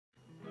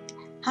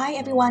Hi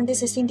everyone,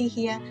 this is Cindy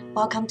here.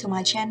 Welcome to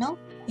my channel.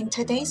 In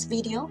today's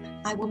video,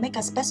 I will make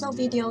a special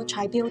video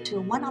tribute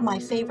to one of my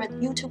favorite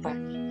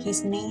YouTuber.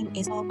 His name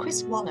is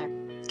Chris Waller,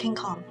 King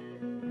Comm,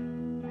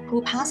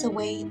 who passed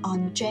away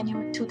on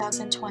January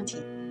 2020.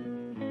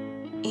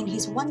 In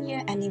his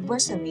 1-year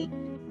anniversary,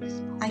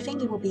 I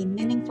think it will be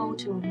meaningful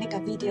to make a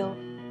video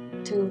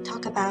to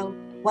talk about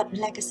what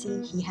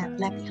legacy he had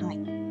left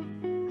behind.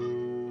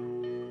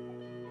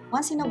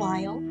 Once in a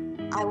while,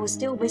 I will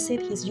still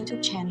visit his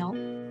YouTube channel,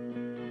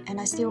 and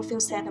I still feel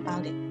sad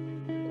about it.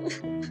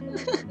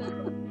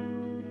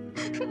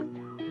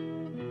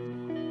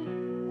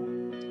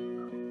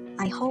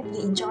 I hope you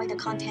enjoy the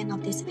content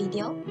of this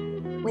video.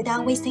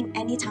 Without wasting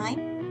any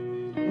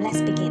time,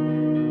 let's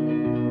begin.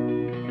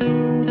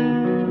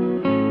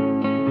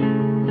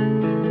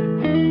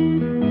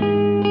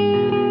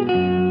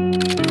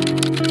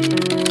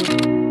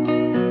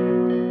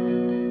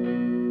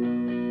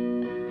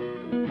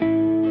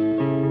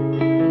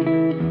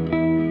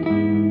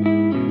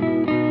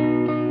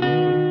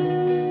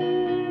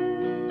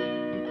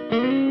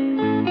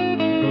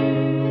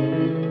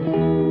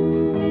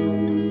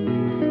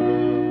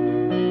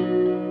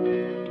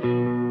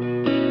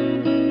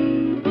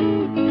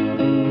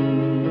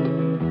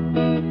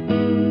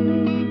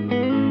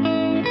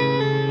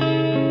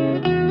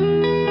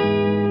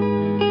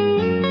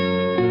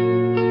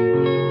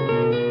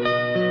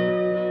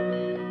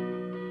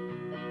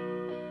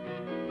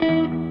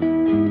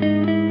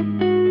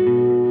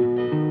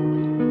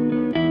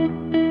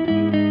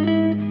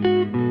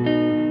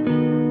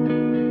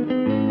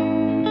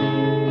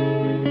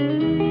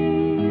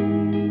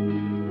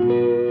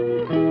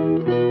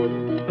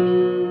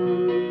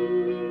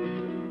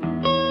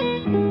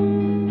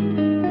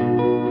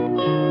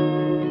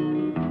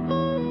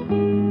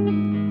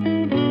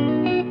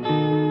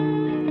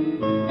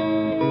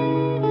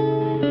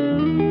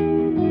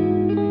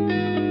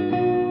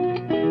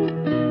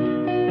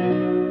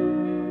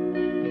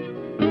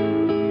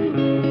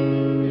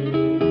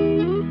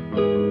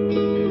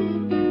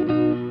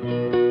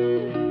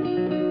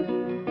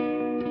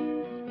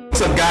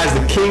 What's up, guys?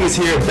 The King is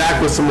here,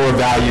 back with some more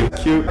value.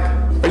 Cute.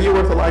 Are you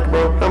worth a like,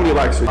 bro? How many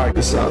likes are you?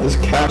 This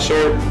cat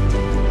shirt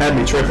had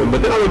me tripping.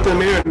 But then I looked in the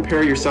mirror and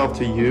compare yourself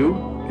to you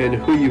and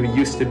who you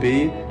used to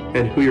be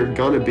and who you're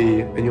gonna be,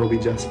 and you'll be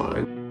just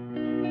fine.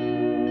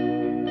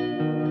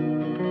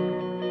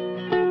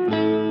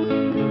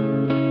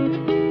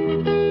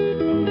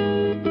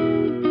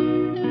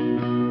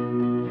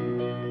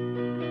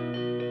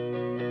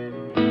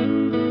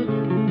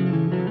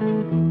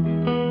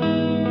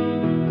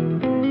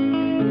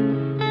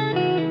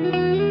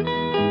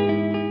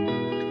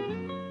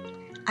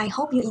 I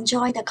hope you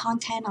enjoy the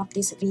content of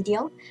this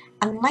video.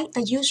 Unlike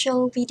the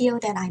usual video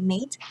that I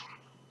made,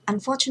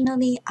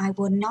 unfortunately, I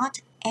will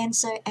not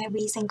answer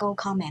every single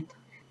comment.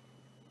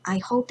 I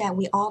hope that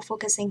we're all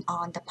focusing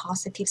on the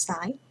positive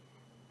side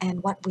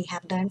and what we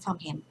have learned from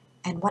him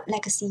and what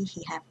legacy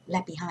he have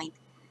left behind.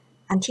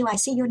 Until I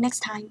see you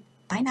next time,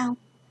 bye now.